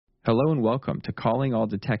Hello and welcome to Calling All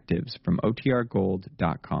Detectives from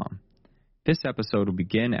OTRGold.com. This episode will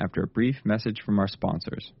begin after a brief message from our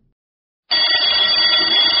sponsors.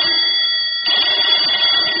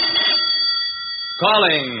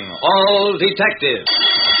 Calling All Detectives.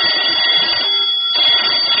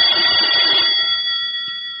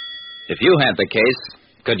 If you had the case,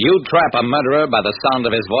 could you trap a murderer by the sound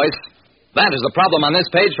of his voice? That is the problem on this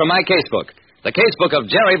page from my casebook. The casebook of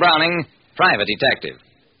Jerry Browning, private detective.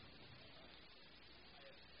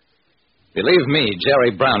 Believe me,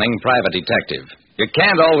 Jerry Browning, private detective. You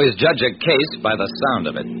can't always judge a case by the sound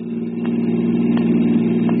of it.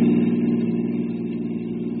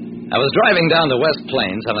 I was driving down the West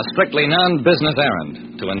Plains on a strictly non-business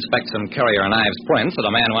errand to inspect some Currier and Ives prints that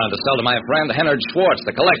a man wanted to sell to my friend Hennard Schwartz,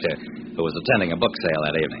 the collector, who was attending a book sale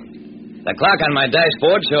that evening. The clock on my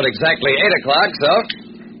dashboard showed exactly 8 o'clock, so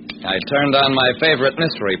I turned on my favorite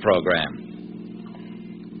mystery program.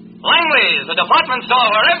 Langley's, the department store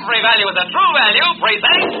where every value is a true value,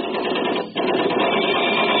 presents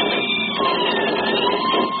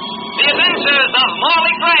The Adventures of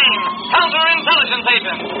Morley Crane, Counterintelligence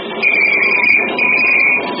Agent.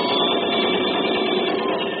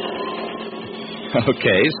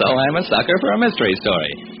 Okay, so I'm a sucker for a mystery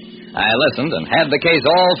story. I listened and had the case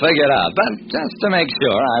all figured out, but just to make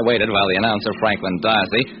sure, I waited while the announcer, Franklin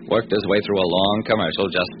Darcy, worked his way through a long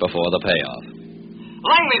commercial just before the payoff.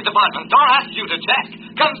 Langley's department store asks you to check,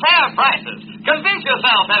 compare prices, convince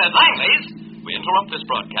yourself that at Langley's. We interrupt this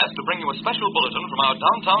broadcast to bring you a special bulletin from our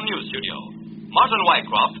downtown news studio. Martin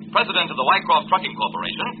Wycroft, president of the Wycroft Trucking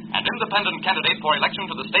Corporation and independent candidate for election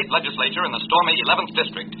to the state legislature in the stormy 11th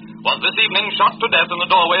District, was this evening shot to death in the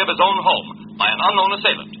doorway of his own home by an unknown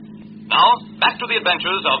assailant. Now, back to the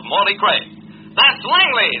adventures of Morley Crane. That's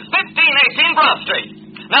Langley's, 1518 Broad Street.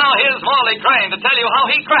 Now here's Morley Crane to tell you how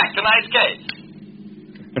he cracked tonight's case.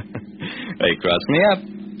 They crossed me up.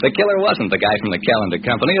 The killer wasn't the guy from the Calendar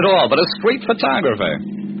Company at all, but a street photographer.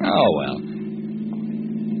 Oh, well.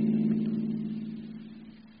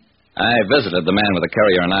 I visited the man with the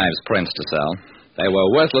Currier and Ives prints to sell. They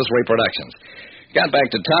were worthless reproductions. Got back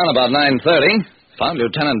to town about 9:30. Found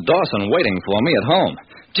Lieutenant Dawson waiting for me at home.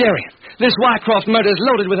 Jerry, this Wycroft murder is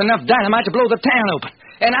loaded with enough dynamite to blow the town open.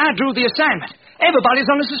 And I drew the assignment. Everybody's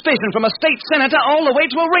under suspicion, from a state senator all the way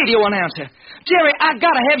to a radio announcer. Jerry, I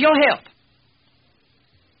gotta have your help.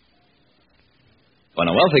 When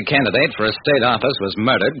a wealthy candidate for a state office was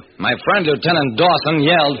murdered, my friend Lieutenant Dawson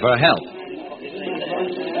yelled for help.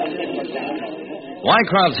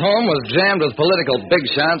 Wycroft's home was jammed with political big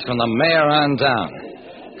shots from the mayor on down.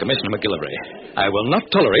 Commissioner McGillivray, I will not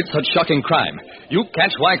tolerate such shocking crime. You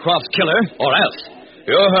catch Wycroft's killer, or else.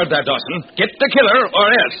 You heard that, Dawson. Get the killer, or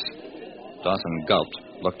else. Dawson gulped,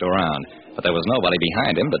 looked around, but there was nobody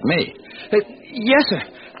behind him but me. Yes, sir.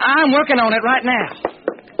 I'm working on it right now.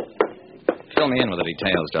 Fill me in with the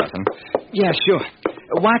details, Dawson. Yeah, sure.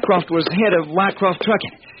 Wycroft was head of Wycroft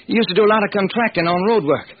Trucking. He used to do a lot of contracting on road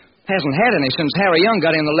work. Hasn't had any since Harry Young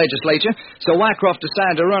got in the legislature, so Wycroft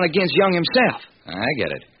decided to run against Young himself. I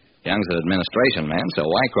get it. Young's an administration man, so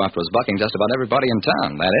Wycroft was bucking just about everybody in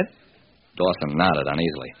town. That it? Dawson nodded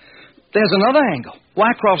uneasily. There's another angle.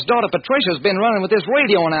 Wycroft's daughter Patricia's been running with this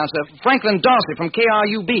radio announcer, Franklin Darcy from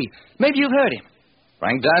KRUB. Maybe you've heard him.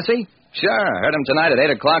 Frank Darcy? Sure, heard him tonight at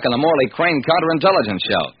 8 o'clock on the Morley Crane Counterintelligence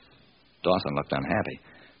Show. Dawson looked unhappy.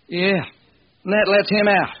 Yeah, that lets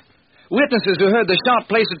him out. Witnesses who heard the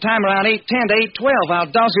shot placed a time around 8:10 to 8:12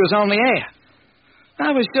 while Darcy was on the air.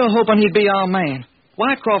 I was still hoping he'd be our man.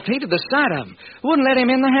 Wycroft hated the sight of him. Wouldn't let him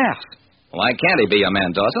in the house. Why can't he be your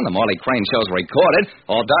man, Dawson? The Morley Crane show's recorded.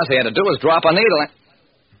 All Darcy had to do was drop a needle and...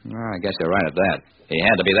 I guess you're right at that. He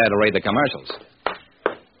had to be there to read the commercials.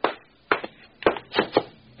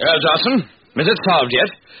 Dawson, is it solved yet?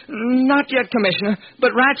 Not yet, Commissioner,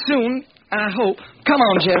 but right soon, I hope. Come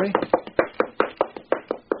on, Jerry.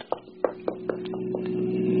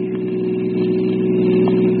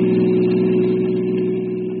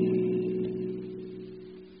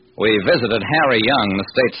 We visited Harry Young, the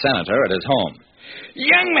state senator, at his home.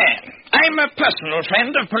 Young man, I'm a personal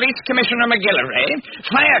friend of Police Commissioner McGillivray,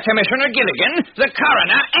 Fire Commissioner Gilligan, the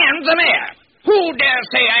coroner, and the mayor. Who dare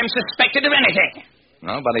say I'm suspected of anything?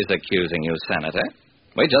 Nobody's accusing you, Senator.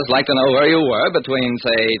 We'd just like to know where you were between,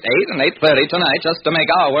 say, 8 and 8:30 tonight, just to make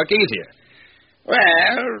our work easier.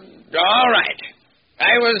 Well, all right.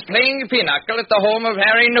 I was playing pinochle at the home of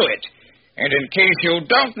Harry Newitt. And in case you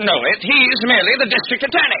don't know it, he's merely the district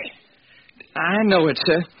attorney. I know it,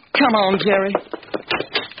 sir. Come on, Jerry.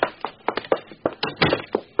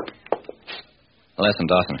 Listen,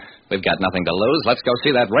 Dawson, we've got nothing to lose. Let's go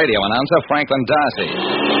see that radio announcer, Franklin Darcy.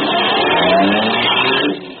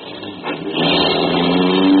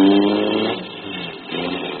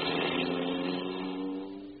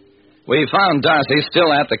 We found Darcy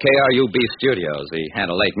still at the KRUB studios. He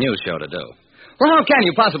had a late news show to do. Well, how can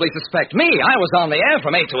you possibly suspect me? I was on the air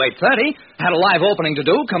from 8 to 8:30, had a live opening to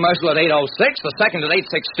do, commercial at 8:06, the second at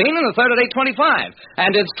 8:16, and the third at 8:25.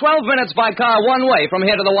 And it's 12 minutes by car one way from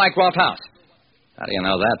here to the Wycroft house. How do you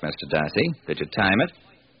know that, Mr. Darcy? Did you time it?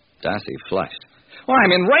 Darcy flushed. Well,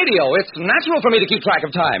 I'm in radio. It's natural for me to keep track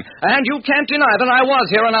of time. And you can't deny that I was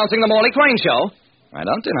here announcing the Morley Crane show. I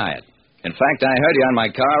don't deny it. In fact, I heard you on my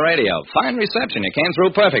car radio. Fine reception. You came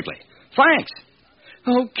through perfectly. Thanks.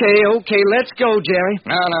 Okay, let's go, Jerry.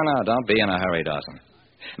 No. Don't be in a hurry, Dawson.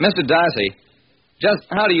 Mr. Darcy, just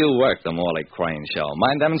how do you work the Morley Crane show?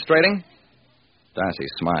 Mind demonstrating? Darcy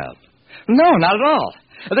smiled. No, not at all.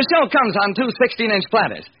 The show comes on two 16-inch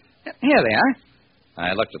platters. Here they are.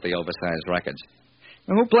 I looked at the oversized records.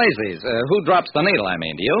 Who plays these? Who drops the needle, I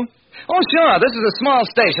mean? Do you? Oh, sure. This is a small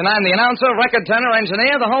station. I'm the announcer, record tenor,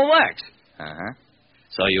 engineer, the whole works. Uh-huh.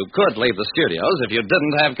 So you could leave the studios if you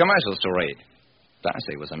didn't have commercials to read.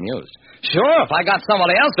 Darcy was amused. Sure, if I got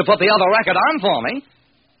somebody else to put the other record on for me.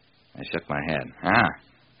 I shook my head.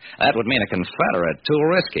 That would mean a Confederate. Too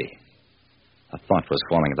risky. A thought was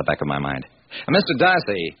forming at the back of my mind. Mr.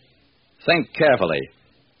 Darcy, think carefully.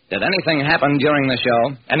 Did anything happen during the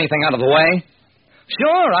show? Anything out of the way?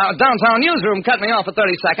 Sure, our downtown newsroom cut me off for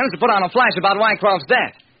 30 seconds to put on a flash about Wycroft's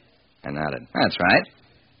death. I nodded. That's right.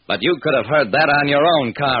 But you could have heard that on your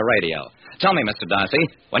own car radio. Tell me, Mr. Darcy,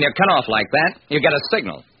 when you're cut off like that, you get a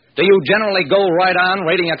signal. Do you generally go right on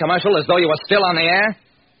reading a commercial as though you were still on the air?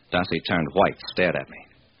 Darcy turned white, stared at me.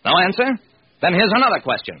 No answer? Then here's another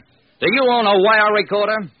question. Do you own a wire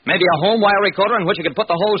recorder? Maybe a home wire recorder in which you could put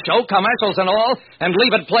the whole show, commercials and all, and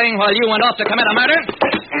leave it playing while you went off to commit a murder?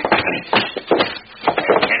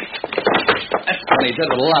 That's what he did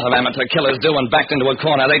what a lot of amateur killers do when backed into a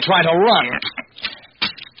corner. They try to run.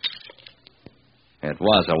 It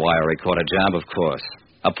was a wire recorder job, of course.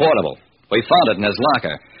 A portable. We found it in his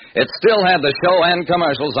locker. It still had the show and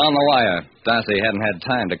commercials on the wire. Darcy hadn't had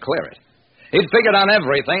time to clear it. He'd figured on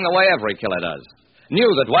everything the way every killer does. Knew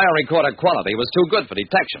that wire recorder quality was too good for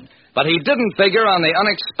detection. But he didn't figure on the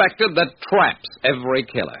unexpected that traps every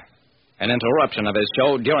killer. An interruption of his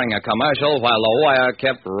show during a commercial while the wire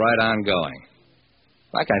kept right on going.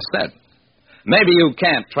 Like I said, maybe you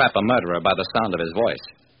can't trap a murderer by the sound of his voice.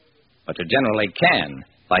 But you generally can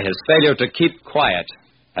by his failure to keep quiet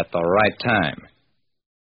at the right time.